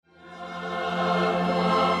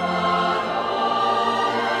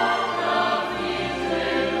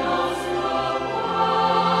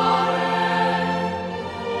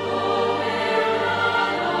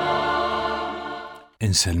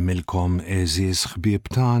Insellmilkom eżiż ħbieb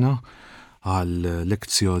tagħna għal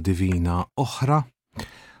Lectio Divina oħra.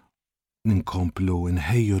 Ninkomplu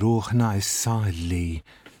nħejju ruħna issa li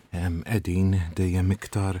qegħdin dejjem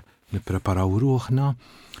iktar nippreparaw ruħna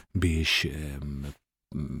biex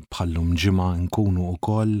bħallum ġimgħa nkunu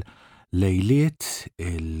wkoll lejliet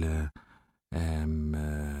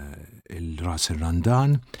il-Ras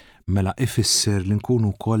ir-Randan, mela ifisser li nkunu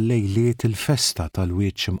wkoll lejliet il-festa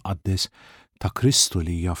tal-Wiċċ Imqaddes ta' Kristu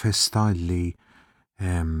li hija festa li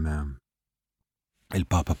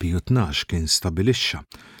il-Papa Piju 12 kien stabilixxa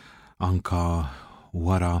anka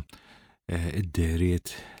wara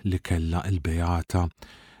id-deriet li kellha il-Beata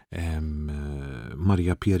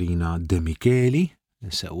Marija Pierina De Micheli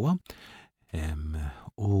sewwa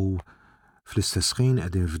u fl-istess ħin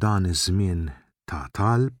qegħdin f'dan iż-żmien ta'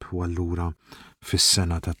 talb u allura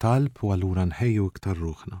fis-sena ta' talb u allura nħejju iktar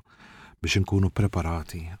ruħna biex nkunu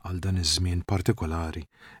preparati għal dan iż-żmien partikolari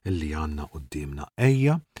illi għandna qudiemna.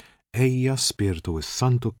 Ejja Spiritu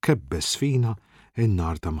s-Santu kebbes fina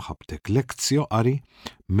in-nar ta' mħabbtek. Lektio qari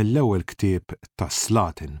mill-ewwel ktieb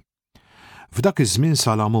tas-Slatin. F'dak iż-żmien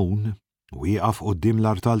Salamun wieqaf quddiem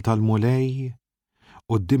l-artal tal-mulej,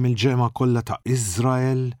 quddiem il-ġemgħa kollha ta'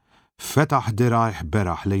 Iżrael, fetaħ dirgħajh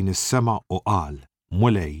beraħ lejn is-sema u qal: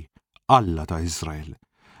 Mulej, Alla ta' Iżrael,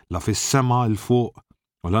 la fis-sema l fuq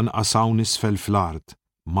u lanqas hawn isfel fl-art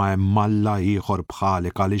ma hemm Alla ieħor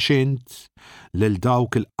bħalek għaliex int lil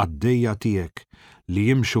dawk il-qaddejja tiegħek li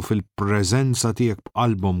jimxu fil-preżenza tiegħek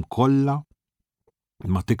b'qalbhom kollha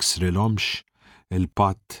ma tiksrilhomx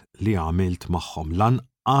il-patt li għamilt magħhom,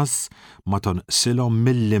 lanqas ma tonqsilhom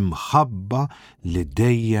mill-imħabba li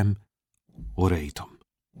dejjem urejthom.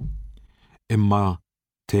 Imma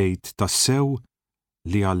tgħid tassew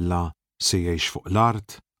li Alla se jgħix fuq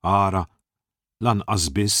l-art, ara lanqas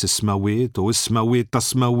biss ismawiet u ismawiet ta'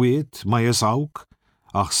 smawiet ma jesawk,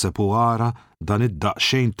 aħseb u ara dan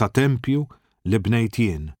id-daqsxejn ta' tempju li bnejt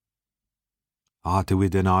jien. Għati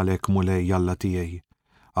widen għalek mulej Alla tiegħi,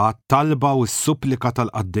 għat talba u s-supplika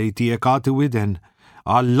tal-qaddej tiegħek għati widen,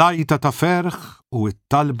 għall-lajta ta' ferħ u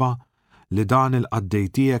t-talba li dan il-qaddej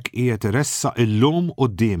tiegħek qiegħed iressa illum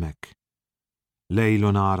quddiemek. Lejlu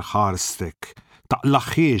nar ħarstek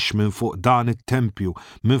taqlaħħiex minn fuq dan it-tempju,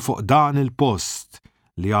 minn fuq dan il-post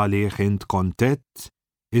li għalih int kontett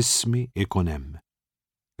ismi ikun hemm.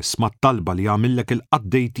 Isma' t-talba li għamillek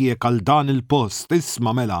il-qaddej tiegħek għal dan il-post,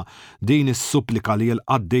 isma' mela din is-supplika li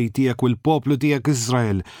l-qaddej tiegħek u l-poplu tiegħek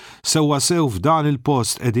Iżrael sewwa sew f'dan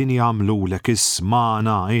il-post qegħdin jagħmlulek,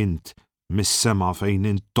 ismana int mis-sema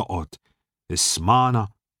fejn int toqgħod, ismana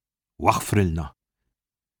waħfrilna.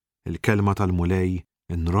 Il-kelma tal-mulej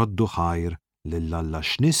inroddu ħajr lill-Alla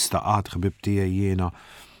x'nista' għad ħbib tiegħi jiena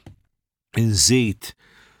inżid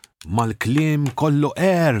mal-kliem kollu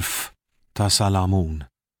erf ta' Salamun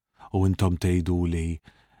u intom tgħiduli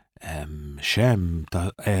x'hemm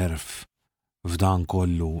ta' erf f'dan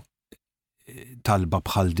kollu talba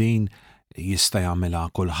bħal din jista' jagħmilha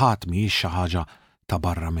kulħadd mhijiex xi ħaġa ta'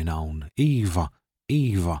 barra minn hawn. Iva,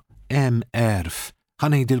 hemm erf.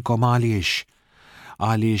 Ħanejdilkom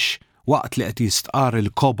għaliex waqt li qed jistqar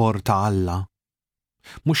il-kobor ta' Alla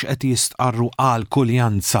mhux qed jistqarru għal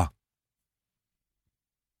kuljanza.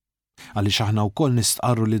 Għaliex aħna wkoll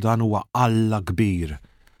nistqarru li dan huwa Alla kbir.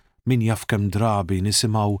 Min jaf kemm drabi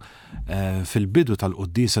nisimgħu fil-bidu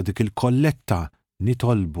tal-qudiesa dik il-kolletta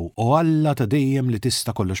nitolbu u Alla ta' dejjem li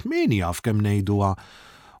tista' kollox. Min jaf kemm ngħiduha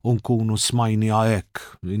u nkunu smajniha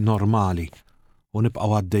hekk normali u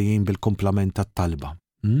nibqgħu għaddejjin bil-kumplament tat-talba.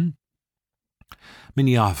 Min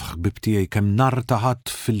jaf ħbib tiegħi kemm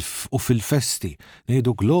nartaħat u fil-festi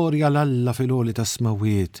ngħidu glorja l-Alla fil-għoli ta'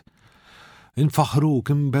 smawiet.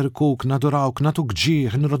 Infaħruk, inberkuk, nadurawk, natuk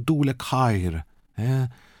ġieħ, nroddulek ħajr.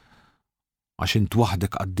 Għax int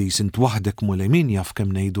waħdek qaddis, int waħdek mulej, min jaf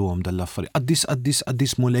kemm ngħiduhom dal-affarijiet.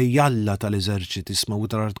 Qaddis mulej Alla tal-eżerċiti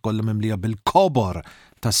smawiet rart kollha mimlija bil-kobor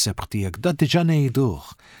tas-sebħ tiegħek. Da diġà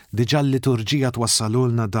ngħiduh, diġà l-liturġija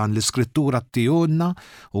twassalulna dan l-iskrittura tijunna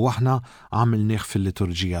u aħna għamilnieh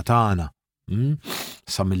fil-liturġija tagħna.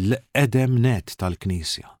 Sa mill-qedem net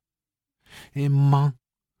tal-Knisja. Imma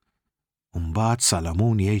mbagħad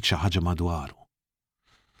Salamun jgħid xi ħaġa madwaru.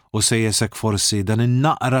 U sejjesek forsi dan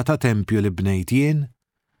in-naqra ta' tempju li bnejt jien,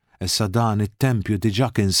 issa dan it-tempju diġà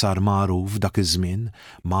kien sar magħruf dak iż-żmien,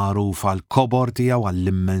 magħruf għall-kobor tiegħu,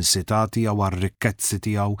 għall-immensità tiegħu, għar-rikkezzi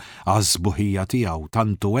tiegħu, għaż-żbuħija tiegħu,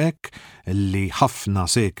 tantu hekk li ħafna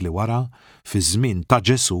sekli wara fi żmien ta'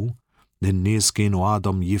 Ġesu in-nies kienu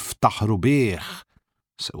għadhom jiftaħru bih.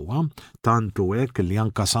 Sewwa, tantu hekk li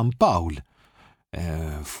anke San Pawl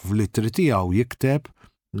fl-ittri tiegħu jikteb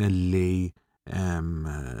li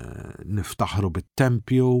niftaħru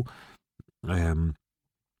bit-tempju,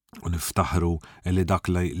 u niftaħru li dak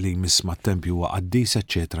li jmisma t-tempju huwa qaddis,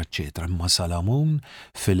 eċetera, eċetera. Imma Salamun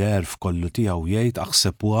fil-erf kollu tiegħu jgħid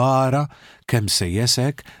aħseb wara kemm se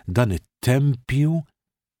jesek dan it-tempju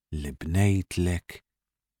li bnejtlek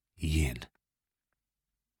jien.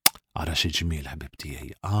 Ara xi ġmiel ħbib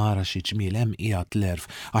tiegħi, ara xi ġmiel hemm qiegħed l-erf,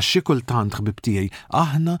 għax xi kultant ħbib tiegħi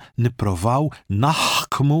aħna nipprovaw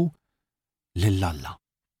naħkmu lill-Alla.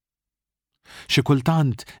 Xi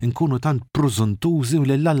kultant nkunu tant prużuntużi u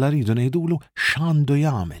lill-Alla rridu ngħidulu x'għandu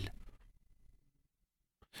jagħmel.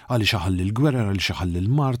 Għaliex iħalli l-gwerer, għaliex iħalli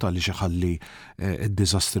l-mart, għaliex iħalli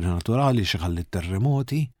d-diżastri naturali, għaliex iħalli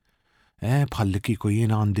t-terremoti, bħalli kieku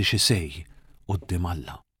jien għandi xi sej quddiem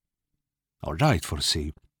Alla. All right,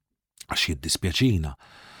 forsi għax jiddispjaċina.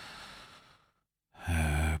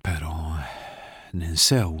 Però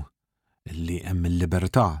ninsew li hemm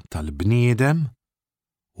il-libertà tal-bniedem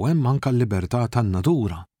u hemm anke l-libertà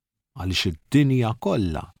tan-natura għaliex id-dinja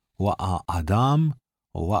kollha waqa' Adam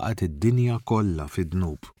u waqgħet id-dinja kollha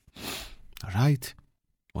fid-dnub. Right?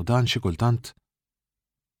 U dan xi kultant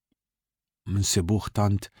minsibuh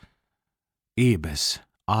tant qiebes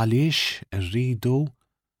għaliex irridu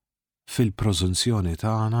fil-preżunzjoni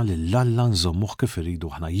tagħna lill-Alla nżommuh kif irridu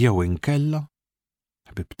aħna jew inkella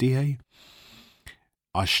ħbib tiegħi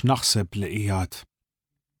għax naħseb li qiegħed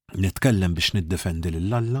nitkellem biex niddefendi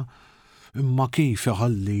lill-Alla imma kif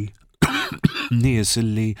iħalli nies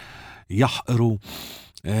illi jaħqru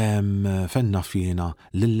fenna fjena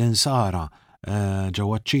lill-insara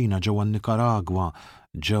ġewwa ċ-Ċina, ġewwa n-Nikaragwa,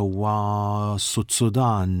 ġewwa Sud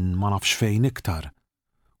Sudan, ma nafx fejn iktar.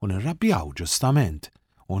 U nirrabjaw ġustament.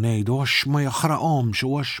 U ngħidu għax ma jaħraqhomx, u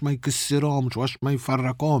għax ma jkissirhomx, u għax ma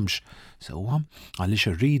jfarrakhomx. Sewwa għaliex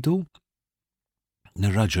irridu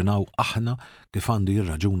nirraġunaw aħna kif għandu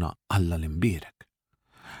jirraġuna Alla l-imbierek.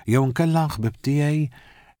 Jew nkella ħbib tiegħi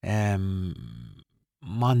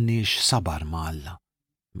m'għandniex sabar ma' Alla.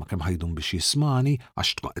 Ma kemm ħajdun biex jismani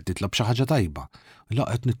għax qed titlob xi ħaġa tajba. La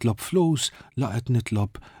qed nitlob flus, la qed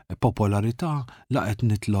nitlob popolarità, la qed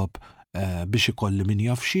nitlob biex ikolli min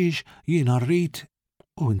jaf xiex, jiena rrid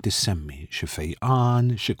u inti semmi xi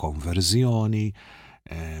fejqan, xi konverżjoni,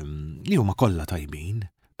 li huma kollha tajbin,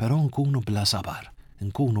 però nkunu bla sabar,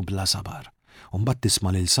 nkunu bla sabar. U mbagħad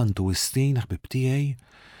tisma' lil Santu Wistin ħbib tiegħi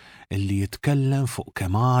illi jitkellem fuq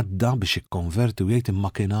kemm għadda biex jikkonverti u jgħid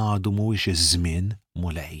imma kien għadu mhuwiex iż-żmien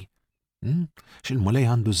mulej. X'il-mulej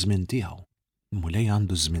għandu żmien tiegħu. Il-mulej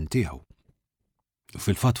għandu żmien tiegħu.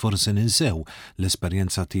 Fil-fatt forsi ninsew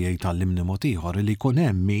l-esperjenza tiegħi tal-limni mod ieħor li jkun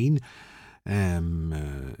hemm min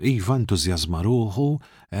iva entużjażma ruħu,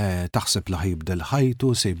 taħseb li ħajbdel ħajtu,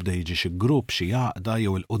 se jibda jiġi xi grupp, xi għaqda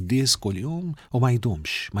jew il-quddies kuljum u ma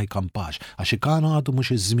jdumx, ma jkampax, għax ikan għadu mhux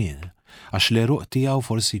iż-żmien, għax l-eruq tiegħu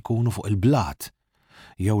forsi jkunu fuq il-blat,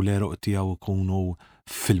 jew l-eruq tiegħu jkunu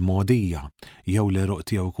fil-modija, jew l-eruq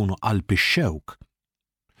tiegħu jkunu qalb ix-xewk.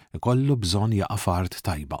 Ikollu bżonn jaqa' fart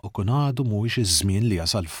tajba u kun għadu mhuwiex iż-żmien li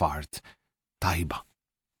jasal fart tajba.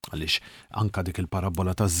 Għaliex anka dik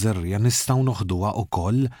il-parabola taż-żerrija nistgħu noħduha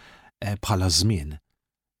wkoll bħala żmien.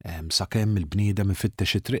 Sakemm il-bniedem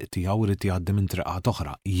ifittex it-triq tiegħu irid jgħaddi minn triqat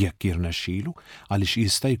oħra jekk jirnexxielu għaliex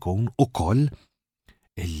jista' jkun ukoll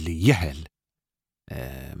illi jeħel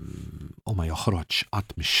u ma joħroġ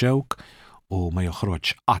qatt mix-xewk u ma joħroġ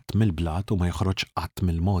qatt mill-blat u ma joħroġ qatt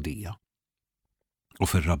mill-mogħdija. U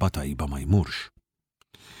fir-raba tajba ma jmurx.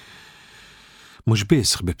 Mhux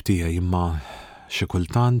biss ħbib tiegħi imma xi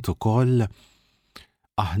kultant ukoll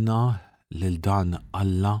aħna lil dan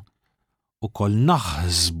Alla ukoll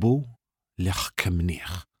naħsbu li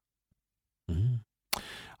ħkemnieh.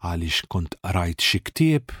 Għaliex kont rajt xi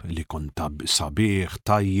ktieb li kont sabiħ,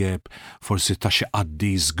 tajjeb, forsi ta' xi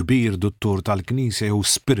qaddiż kbir duttur tal-Knisja jew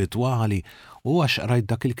spiritwali, u għax rajt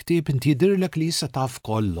dak il-ktieb inti jidhirlek li issa taf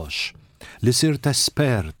kollox, li sirt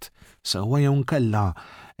espert, sewwa jew nkella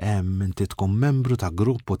inti tkun membru ta'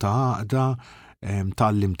 gruppu ta' għaqda,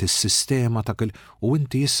 tallimt is-sistema ta' u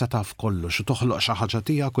inti issa taf kollox u toħloq xi ħaġa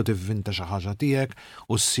tiegħek u tivvinta xi ħaġa tiegħek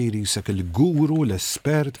u ssir isek il-guru,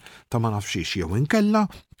 l-espert ta' ma nafx jew inkella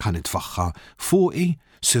kan itfaħħa fuqi,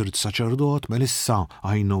 sirt saċerdot issa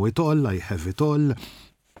I know it all, I have it all,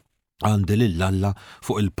 għandi lill-Alla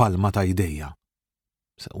fuq il-palma ta' jdejja.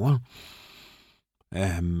 Sewwa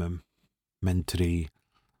mentri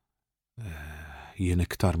jien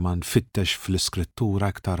iktar ma nfittex fl-iskrittura,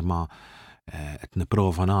 iktar ma qed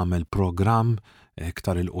nipprova nagħmel programm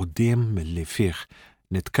iktar il-qudiem milli fih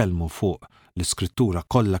nitkellmu fuq l-iskrittura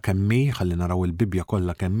kollha kemm hi, ħalli naraw il-Bibja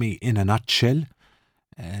kollha kemm hi in a nutshell,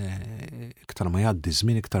 iktar ma jgħaddi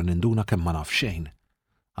żmien iktar ninduna kemm ma naf xejn.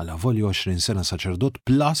 Għalla volju 20 sena saċerdot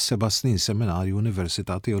plus 7 snin seminarju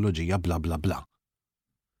Università Teoloġija bla bla bla.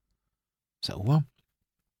 Sewwa,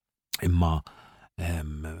 imma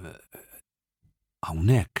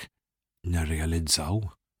hawnhekk nirrealizzaw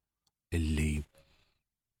illi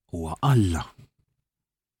huwa Alla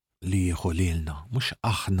li jieħu lilna, mhux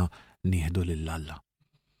aħna nieħdu lil Alla.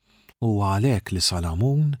 Huwa għalhekk li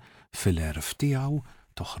Salamun fil-erf tiegħu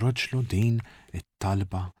toħroġlu din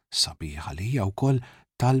it-talba sabiħa li hija wkoll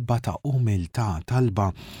talba ta' umiltà,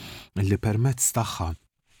 talba li permezz tagħha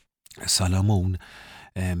Salamun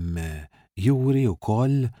juri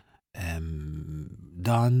wkoll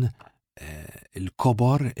dan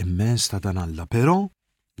il-kobor immens ta' dan Alla, però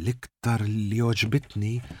l-iktar li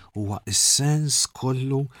oġbitni huwa is-sens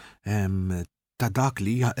kollu ta' dak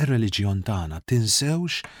li hija ir-reliġjon tagħna.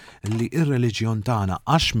 Tinsewx li ir-reliġjon tagħna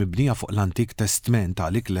għax mibnija fuq l-Antik Testament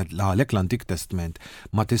għalhekk l-Antik Testament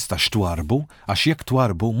ma tistax twarbu, għax jekk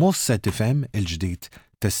twarbu mhux se tifhem il-Ġdid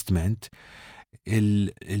Testament.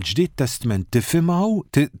 Il-Ġdid Testament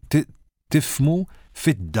tifhmu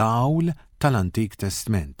fid-dawl tal-Antik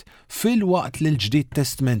Testament. Fil-waqt li l-Ġdid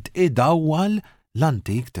Testament idawwal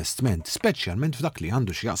l-Antik Testament, speċjalment f'dak li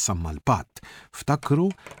għandu x'jaqsam mal-patt. Ftakru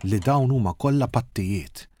li dawn huma kollha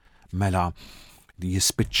pattijiet. Mela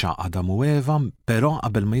jispiċċa Adam u Eva, però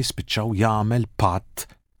qabel ma jispiċċaw jagħmel patt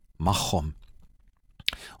magħhom.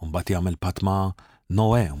 Mbagħad jagħmel patt ma'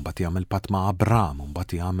 Noè, mbagħad jagħmel patt ma' Abram,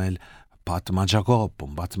 mbagħad jagħmel patt ma' Ġakob,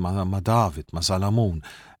 mbagħad ma' David, ma' Salamun,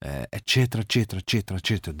 eċċetera, eċċetera, eċċetera,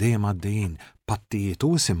 eċċetera, dejjem għaddejjin pattijiet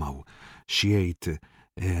u simgħu x'jgħid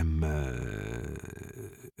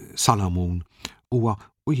Salamun huwa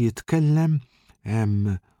u jitkellem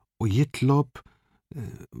u jitlob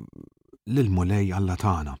lil-mulej Alla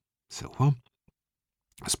tagħna. Sewwa,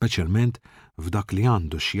 speċjalment f'dak li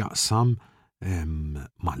għandu x'jaqsam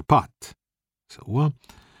mal-patt. Sewwa,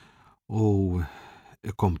 u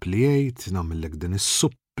ikkomplejt nagħmellek din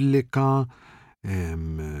is-supplika,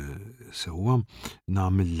 sewwa,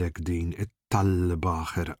 nagħmellek din it-talba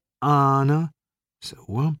ħerqana,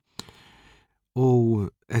 sewwa, u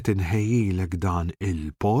qed inħejjilek dan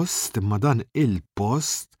il-post, imma dan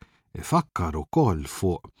il-post ifakkar ukoll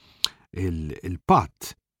fuq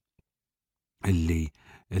il-patt illi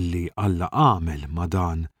Alla għamel ma'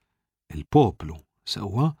 dan il-poplu,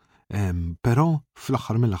 sewwa, però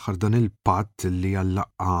fl-aħħar mill-aħħar dan il-patt illi Alla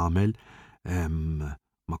għamel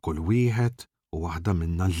ma' kull wieħed u waħda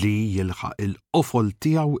minna li jilħaq il-qofol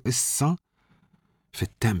tiegħu issa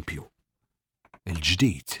fit-tempju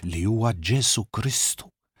il-ġdid li huwa Ġesu Kristu.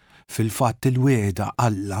 Fil-fatt il-wieda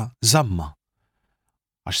Alla żamma.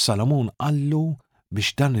 Għax Salamun qallu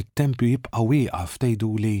biex dan it-tempju jibqa' wieqaf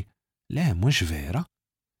tgħiduli le mhux vera.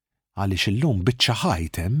 Għaliex illum biċċa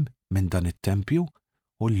ħajtem minn dan it-tempju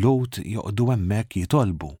u l-Lut joqogħdu hemmhekk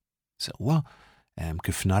jitolbu. Sewwa,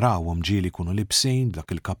 kif narawhom ġieli jkunu libsin dak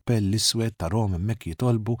il-kappell l-iswed tarahom hemmhekk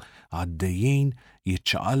jitolbu għaddejjin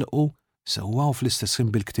jiċċaqalqu sewwa u fl-istess ħin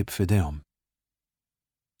bil-ktieb f'idejhom.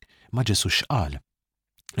 Ma Ġesu x'qal?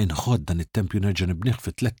 Inħodd dan it-tempju nerġa' nibnih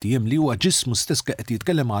fi 3 ijiem li huwa ġismu stess qed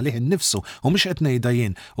jitkellem għalih innifsu u mhux qed ngħidha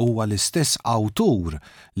jien, huwa l-istess awtur,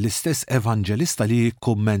 l-istess evanġelista li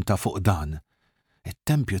jikkummenta fuq dan.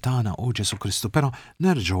 It-tempju tagħna hu Ġesu Kristu, però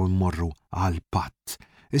nerġgħu mmorru għall-patt.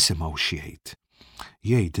 Isimgħu x'jgħid.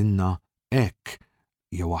 Jgħidilna hekk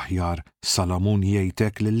jew aħjar Salamun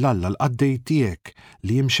jgħidlek lil Alla l-qaddej tiegħek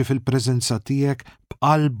li jimxi fil-preżenza tiegħek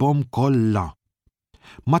b'qalbhom kollha.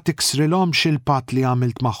 Ma tiksrilhomx il-patt li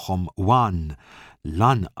għamilt magħhom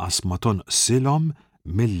lanqas ma tonqsilhom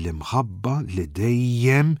mill-imħabba li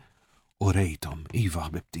dejjem u rejthom. Iva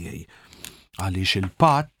ħbib tiegħi. Għaliex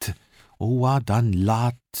il-patt huwa dan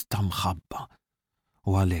l-att ta' mħabba.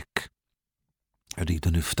 U għalhekk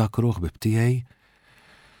rridu niftakru ħbib tiegħi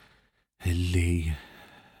illi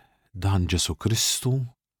dan Ġesu Kristu,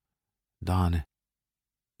 dan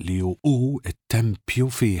li hu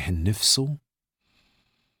it-tempju fih innifsu,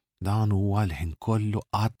 dan huwa l-ħin kollu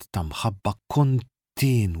qatt ta' mħabba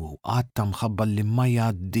kontinwu, qatt ta' mħabba li ma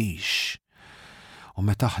jgħaddix. U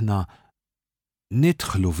meta aħna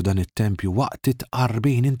nidħlu f'dan it-tempju waqt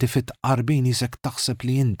it-qarbin, inti fit-qarbin isek taħseb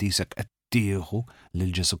li inti isek qed tieħu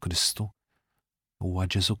lil Ġesu Kristu. Huwa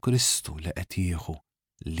Ġesu Kristu li qed jieħu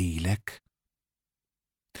lilek.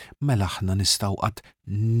 Mela aħna nistgħu qatt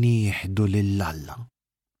nieħdu lil Alla.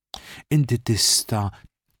 Inti tista'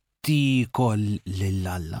 tikol lil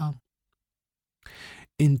Alla.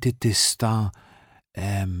 Inti tista'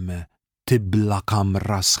 tibla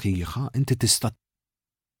kamra sħiħa, inti tista'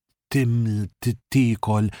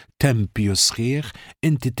 tikol tempju sħiħ,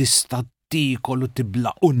 inti tista' tikol u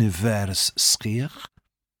tibla univers sħiħ.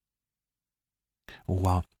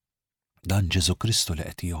 Huwa dan Ġesu Kristu li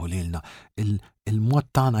qed jieħu lilna. Il-mod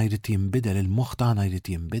tagħna jrid jinbidel, il-moħħ tagħna jrid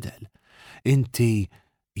jinbidel. Inti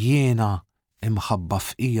jiena imħabba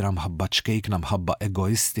fqira, imħabba ċkejkna, imħabba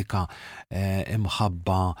egoistika,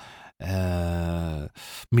 imħabba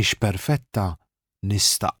mhix perfetta,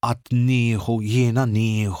 nista' qatt nieħu jiena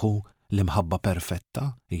nieħu l-imħabba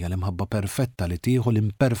perfetta, hija l-imħabba perfetta li tieħu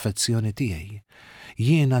l-imperfezzjoni tiegħi.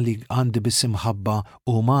 Jiena li għandi biss imħabba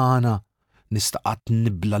umana nista' qatt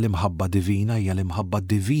nibla l-imħabba divina, hija l-imħabba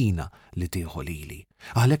divina li tieħu lili.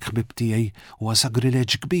 Għalhekk ħbib tiegħi huwa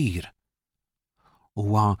sagrileġġ kbir.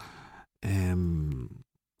 Huwa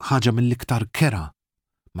ħaġa mill-iktar kera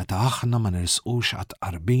meta aħna ma nirsqux għat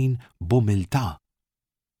qarbin b'umiltà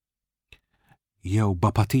jew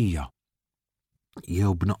b'apatija,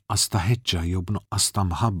 jew b'nuqqas ta' ħeġġa, jew b'nuqqas ta'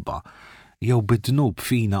 mħabba, jew bidnub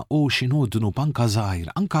fina u x'inhu dnub anka żgħir,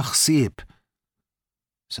 anka ħsieb.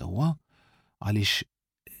 Sewwa għaliex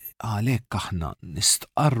għalhekk aħna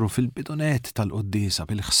nistqarru fil-bidunet tal-quddiesa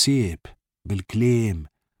bil-ħsieb, bil-kliem,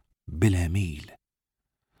 bil-ħemil.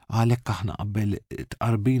 Għalhekk aħna qabel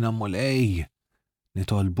tqarbina mulej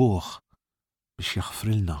nitolbuh biex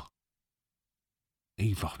jaħfrilna.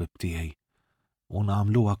 Iva ħbib tiegħi. U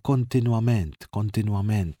nagħmluha kontinwament,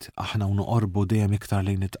 aħna noqorbu dejjem iktar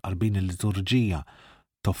lejn it-tqarbin il-liturġija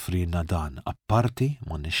toffrilna dan. Apparti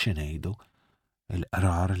ma nixxi ngħidu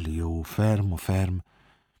l-qrar li hu ferm u ferm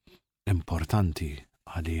importanti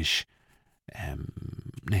għaliex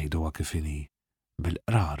ngħiduha kif inhi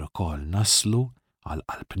bil-qrar ukoll naslu għal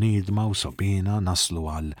qalb niedma u sobina, naslu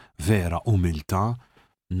għal vera umiltà,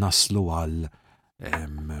 naslu għal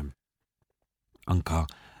anka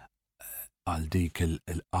għal dik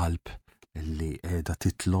il-qalb li qiegħda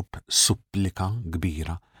titlob supplika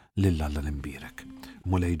kbira lill-Alla l-imbierek.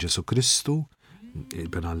 Mulej Ġesu Kristu,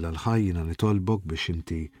 ben Alla l-ħajjina nitolbok biex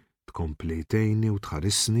inti tkompli tgħinni u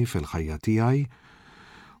tħarisni fil-ħajja tiegħi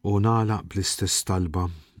u nagħlaq bl-istess talba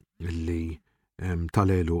li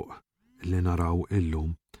tal-għeluq li naraw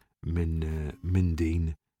illum minn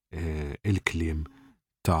din il-kliem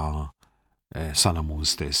ta' Salamun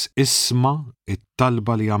stess. Isma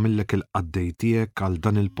it-talba li jagħmillek il-qaddej tiegħek għal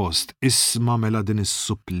dan il-post. Isma mela din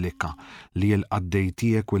is-supplika li l-qaddej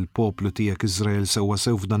tiegħek u l-poplu tiegħek Iżrael sewwa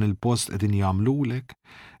sew f'dan il-post qegħdin jagħmlulek.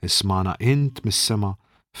 Ismana int mis-sema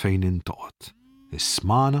fejn int toqgħod.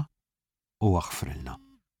 Ismana u aħfrilna.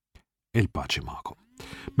 Il-paċi magħkom.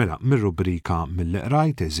 Mela, mir-rubrika Milli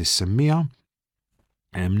Qrajt eżis semmija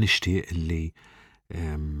nixtieq li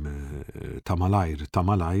ta' malajr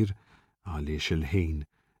għaliex il-ħin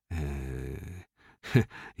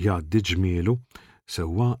jgħaddi ġmielu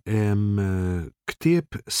sewwa ktieb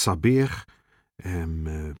sabiħ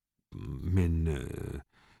minn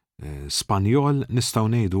Spanjol nistgħu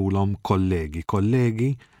ngħidulhom kollegi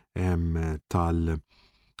tal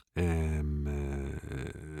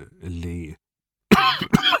li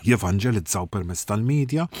jevanġelizzaw permezz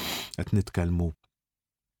tal-medja, qed nitkellmu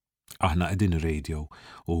aħna qegħdin radio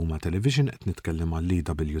u huma television, qed nitkellem għal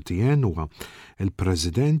EWTN huwa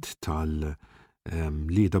il-President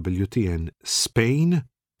tal-EWTN Spain,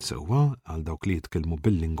 sewwa għal dawk li jitkellmu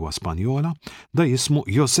bil-lingwa Spanjola, da jismu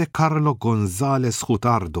José Carlo González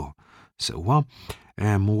Hutardo, sewwa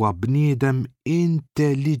huwa bniedem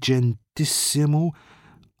intelligentissimu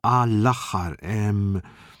għall-aħħar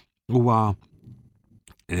huwa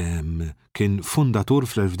kien fundatur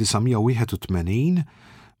fl-1981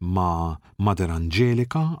 ma' Mater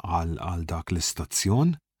Angelika għal dak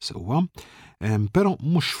l-istazzjon, sewwa, però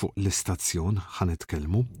mhux fuq l-istazzjon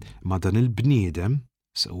ħanitkellmu ma' dan il-bniedem,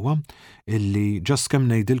 sewwa, illi ġast kemm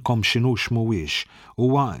ngħidilkom x'inhu x'mhuwiex.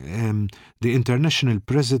 Huwa the International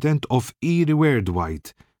President of Erie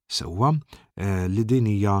Worldwide, sewwa, li din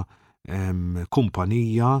hija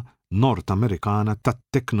kumpanija Nord-Amerikana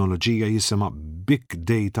tat-teknoloġija jisimha Big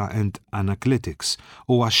Data and Analytics.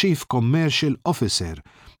 Huwa Chief Commercial Officer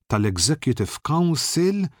tal-Executive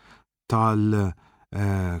Council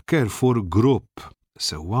tal-Carrefour Group,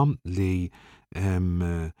 sewwa li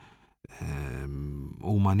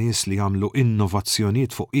huma nies li jagħmlu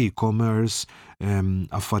innovazzjonijiet fuq e-commerce,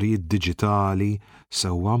 affarijiet diġitali,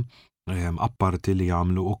 sewwa, apparti li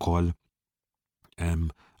jagħmlu wkoll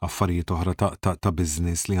affarijiet oħra ta'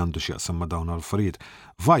 business li għandu x'jaqsam ma' dawn l-affarijiet.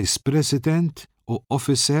 Vice President u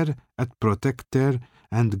Officer at Protector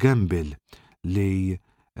and Gamble li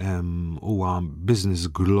huwa business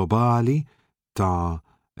globali ta'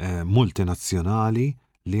 multinazzjonali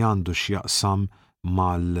li għandu x'jaqsam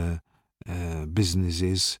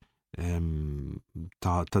mal-businesses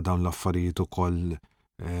ta' dawn l-affarijiet ukoll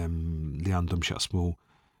li għandhom x'jaqsmu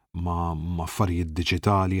ma' affarijiet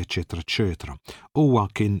diġitali, eċetera, eċetera. Huwa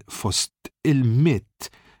kien fost il-100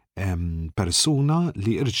 persuna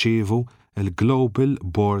li irċievu il-Global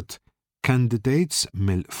Board Candidates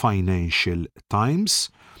mill-Financial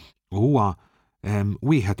Times u huwa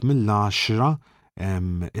wieħed mill-10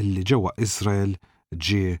 illi ġewwa Iżrael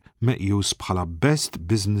ġie meqjus bħala Best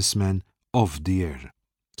Businessman of the Year.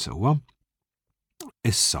 Sewwa,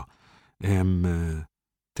 issa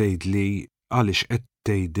tgħidli għaliex qed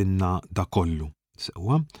tgħidilna da kollu.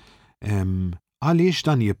 Sewwa, għaliex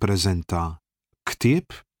dan jippreżenta ktieb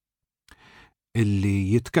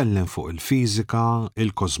illi jitkellem fuq il-fiżika,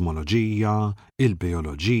 il-kosmoloġija,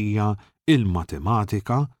 il-bioloġija,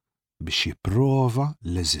 il-matematika biex jipprova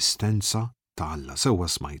l-eżistenza ta' Alla. Sewwa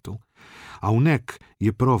smajtu. Hawnhekk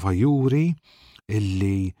jipprova juri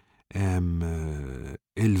illi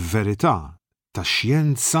il-verità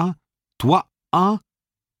tax-xjenza twaqqa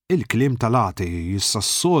il-kliem tal-atej,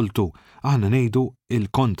 jissassoltu aħna ngħidu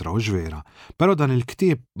il-kontra u ġvera. Però dan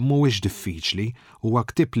il-ktieb mhuwiex diffiċli, huwa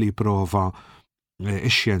ktieb li jipprova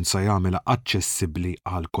ix-xjenza jagħmilha aċċessibbli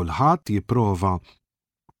għal kulħadd, jipprova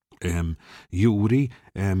juri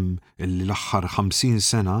l-aħħar 50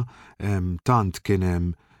 sena tant kien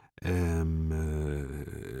hemm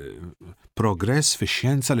progress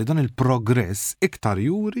fix-xjenza li dan il-progress iktar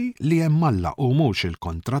juri li hemm Alla u mhux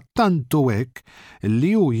il-kontra, tantu hekk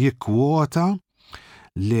li hu jikkwota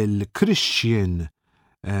lil Christian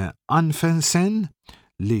Anfensen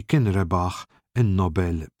li kien rebaħ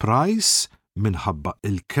in-Nobel Prize minħabba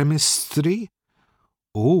il-chemistry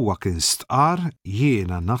u huwa kien stqar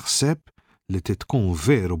jiena naħseb li tkun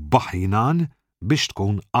veru baħinan biex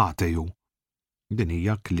tkun ateju. Din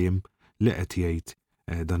hija kliem li qed jgħid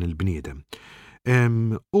dan il-bniedem.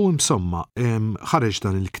 U insomma, ħareġ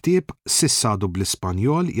dan il-ktieb sissadu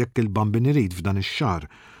bl-Ispanjol, jekk il-Bambini Qrajt f'dan ix-xahar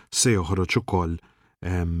se joħroġ ukoll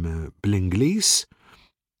bl-Ingliż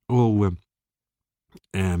u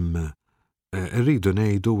rridu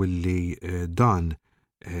ngħidu li dan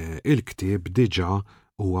il-ktieb diġà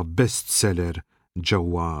huwa bestseller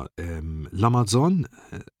ġewwa l-Amazon,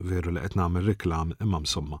 veru li qed nagħmel riklam, imma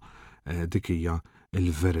insomma dik hija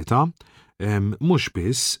l-verità. Mhux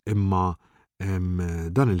biss, imma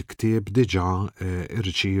dan il-ktieb diġà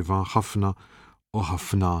irċieva ħafna u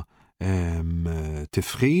ħafna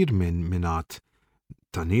tifħir minn minat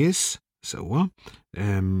ta' nies sewwa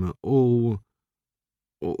u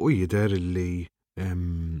jidher li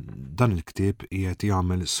dan il-ktieb qiegħed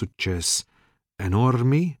jagħmel suċċess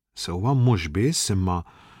enormi sewwa mhux biss imma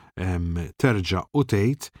terġa' u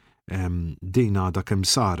tgħid din għadha kemm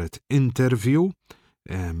saret interview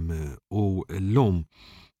u llum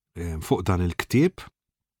fuq dan il-ktieb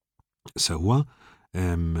sewwa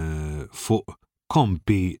fuq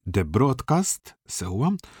Kompi de Broadcast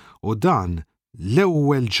sewwa u dan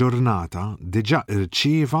l-ewwel ġurnata diġà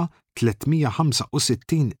irċieva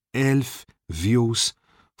 365,000 views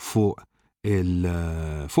fuq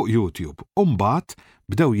YouTube. U mbagħad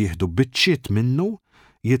bdew jieħdu biċċiet minnu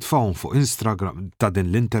jitfgħuhom fuq Instagram ta'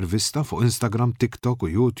 din l-intervista fuq Instagram, TikTok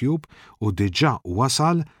u YouTube u diġà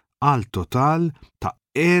wasal għal total ta'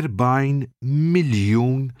 40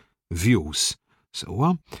 miljun views.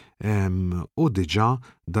 Sewwa u diġà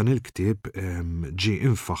dan il-ktieb ġie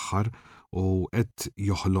infaħħar u qed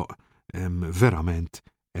joħloq verament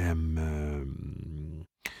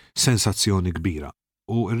sensazzjoni kbira.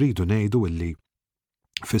 U rridu ngħidu illi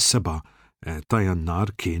fis-7 ta'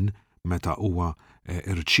 Jannar kien meta huwa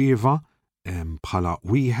irċieva bħala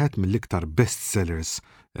wieħed mill-iktar bestsellers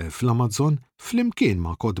fl-Amazon flimkien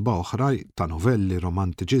ma' kotba oħra ta' novelli,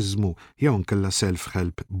 romantiċiżmu jew nkella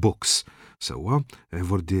self-help books. Sewwa,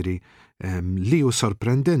 vordiri li hu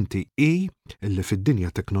sorprendenti hi illi fid-dinja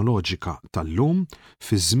teknoloġika tal-lum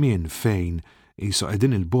fi żmien fejn qisu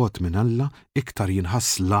qegħdin il-bogħod minn Alla iktar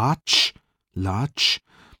jinħass laċ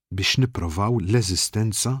biex nipprovaw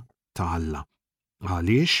l-eżistenza ta' Alla.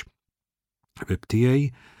 Għaliex ħbib tiegħi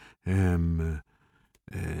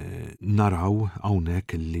naraw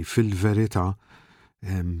hawnhekk illi fil-verità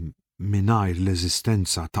mingħajr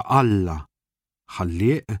l-eżistenza ta' Alla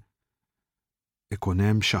ħallieq ikun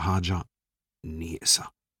hemm xi ħaġa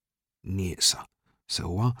nieqsa.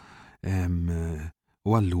 Sewwa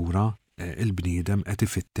u allura il-bniedem qed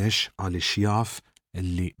ifittex għaliex jaf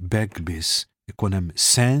illi bekk biss ikun hemm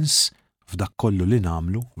sens f'dak kollu li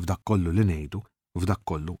nagħmlu, f'dak kollu li ngħidu, f'dak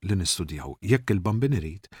kollu li nistudjaw. Jekk il-Bambini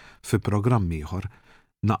Qrajt fi programm ieħor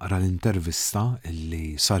naqra l-intervista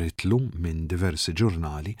illi saritlu minn diversi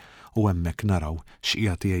ġurnali u hemmhekk naraw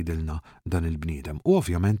x'qiegħed jgħidilna dan il-bniedem. U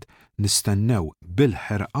ovvjament nistennew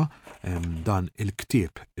bil-ħerqa dan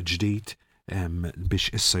il-ktieb ġdid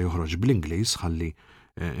biex issa joħroġ bl-Ingliż ħalli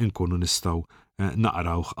inkunu nistgħu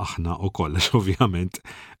naqrawh aħna wkoll, ovvjament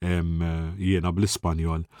jiena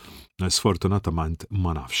bl-Ispanjol sfortunatament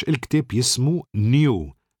ma nafx. Il-ktieb jismu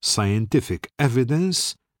New Scientific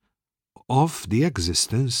Evidence of the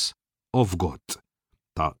Existence of God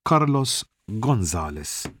ta' Carlos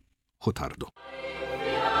González Hutardo.